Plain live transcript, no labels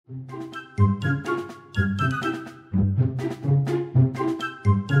Hi,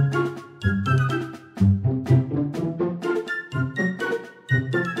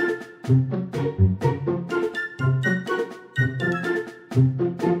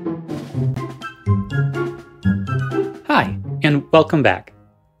 and welcome back.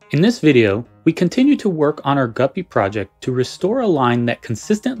 In this video, we continue to work on our Guppy project to restore a line that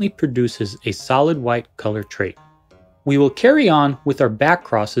consistently produces a solid white color trait. We will carry on with our back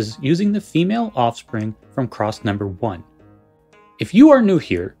crosses using the female offspring from cross number 1. If you are new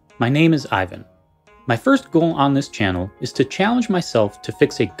here, my name is Ivan. My first goal on this channel is to challenge myself to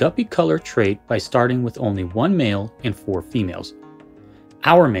fix a Guppy color trait by starting with only 1 male and 4 females.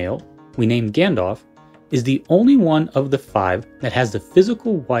 Our male, we named Gandalf, is the only one of the 5 that has the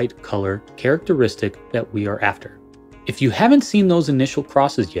physical white color characteristic that we are after. If you haven't seen those initial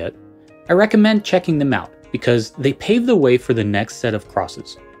crosses yet, I recommend checking them out because they pave the way for the next set of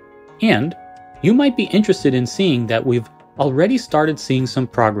crosses. And you might be interested in seeing that we've already started seeing some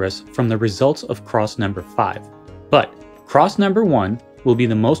progress from the results of cross number 5. But cross number 1 will be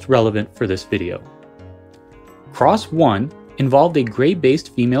the most relevant for this video. Cross 1 involved a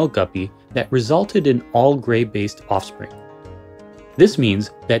gray-based female guppy that resulted in all gray-based offspring. This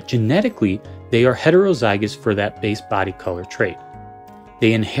means that genetically they are heterozygous for that base body color trait.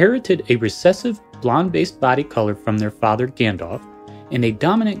 They inherited a recessive blonde-based body color from their father Gandalf and a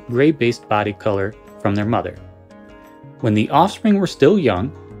dominant gray-based body color from their mother. When the offspring were still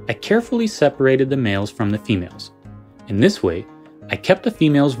young, I carefully separated the males from the females. In this way, I kept the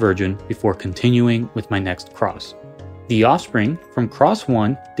females virgin before continuing with my next cross. The offspring from cross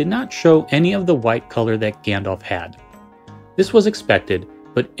 1 did not show any of the white color that Gandalf had. This was expected,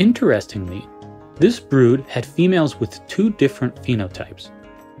 but interestingly, this brood had females with 2 different phenotypes.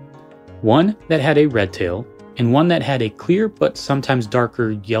 One that had a red tail, and one that had a clear but sometimes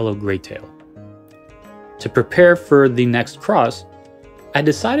darker yellow-gray tail. To prepare for the next cross, I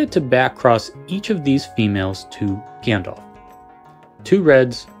decided to backcross each of these females to Gandalf. 2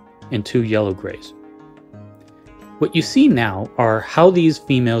 reds and 2 yellow-grays. What you see now are how these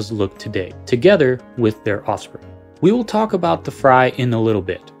females look today, together with their offspring. We will talk about the fry in a little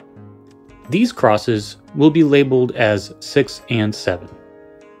bit. These crosses will be labeled as 6 and 7.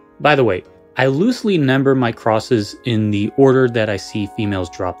 By the way, I loosely number my crosses in the order that I see females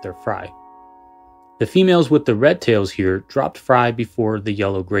drop their fry. The females with the red tails here dropped fry before the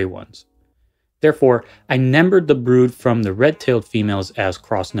yellow-gray ones. Therefore, I numbered the brood from the red-tailed females as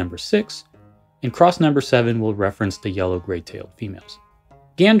cross number 6, and cross number 7 will reference the yellow-gray-tailed females.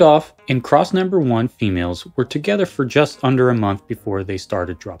 Gandalf and cross number 1 females were together for just under a month before they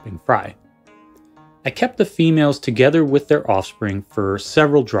started dropping fry. I kept the females together with their offspring for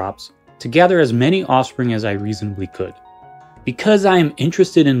several drops to gather as many offspring as I reasonably could. Because I am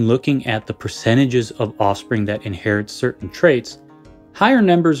interested in looking at the percentages of offspring that inherit certain traits, higher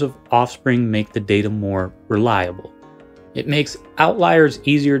numbers of offspring make the data more reliable. It makes outliers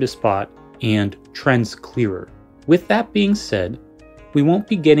easier to spot and trends clearer. With that being said, we won't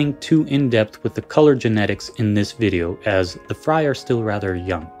be getting too in-depth with the color genetics in this video as the fry are still rather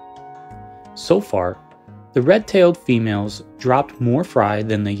young. So far, the red-tailed females dropped more fry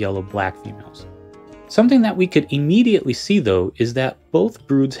than the yellow-black females. Something that we could immediately see though is that both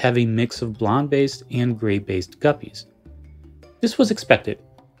broods have a mix of blonde-based and gray-based guppies. This was expected.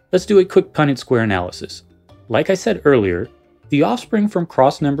 Let's do a quick Punnett square analysis. Like I said earlier, the offspring from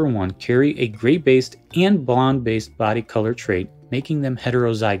cross number 1 carry a gray-based and blonde-based body color trait, making them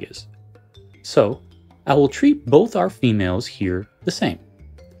heterozygous. So, I will treat both our females here the same.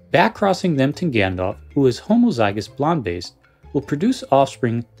 Backcrossing them to Gandalf, who is homozygous blonde-based, will produce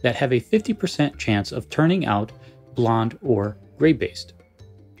offspring that have a 50% chance of turning out blonde or gray-based.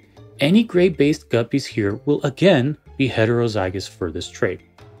 Any gray-based guppies here will again be heterozygous for this trait.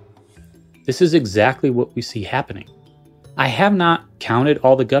 This is exactly what we see happening. I have not counted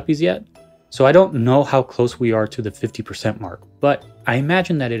all the guppies yet, so I don't know how close we are to the 50% mark, but I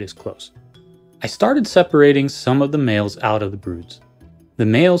imagine that it is close. I started separating some of the males out of the broods. The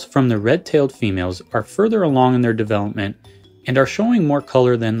males from the red-tailed females are further along in their development and are showing more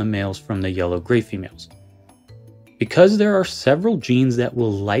color than the males from the yellow-gray females. Because there are several genes that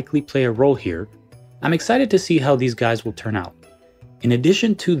will likely play a role here, I'm excited to see how these guys will turn out. In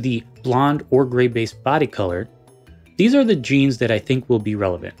addition to the blonde or gray-based body color, these are the genes that I think will be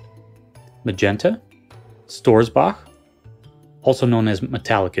relevant. Magenta, Stoerzbach, also known as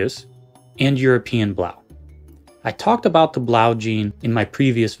Metallicus, and European Blau. I talked about the Blau gene in my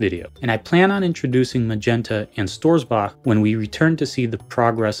previous video, and I plan on introducing Magenta and Stoerzbach when we return to see the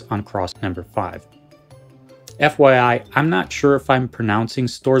progress on cross number 5. FYI, I'm not sure if I'm pronouncing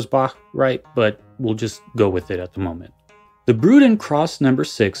Stoerzbach right, but we'll just go with it at the moment. The brood in cross number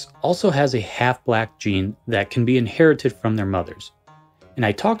 6 also has a half-black gene that can be inherited from their mothers, and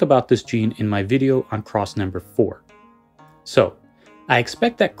I talked about this gene in my video on cross number 4. So, I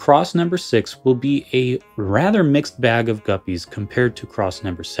expect that cross number 6 will be a rather mixed bag of guppies compared to cross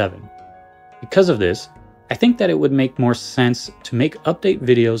number 7. Because of this, I think that it would make more sense to make update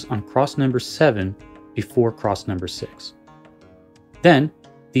videos on cross number 7 before cross number 6. Then,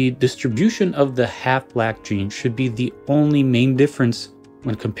 the distribution of the half-black gene should be the only main difference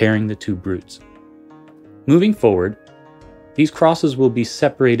when comparing the two broods. Moving forward, these crosses will be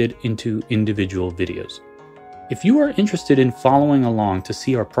separated into individual videos. If you are interested in following along to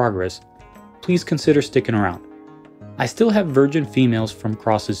see our progress, please consider sticking around. I still have virgin females from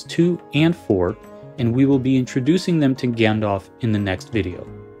crosses 2 and 4, and we will be introducing them to Gandalf in the next video.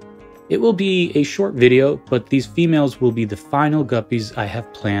 It will be a short video, but these females will be the final guppies I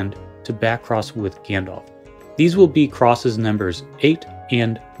have planned to backcross with Gandalf. These will be crosses numbers 8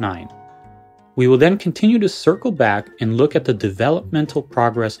 and 9. We will then continue to circle back and look at the developmental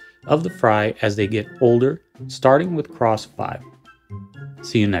progress of the fry as they get older, starting with cross 5.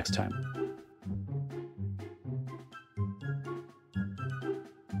 See you next time.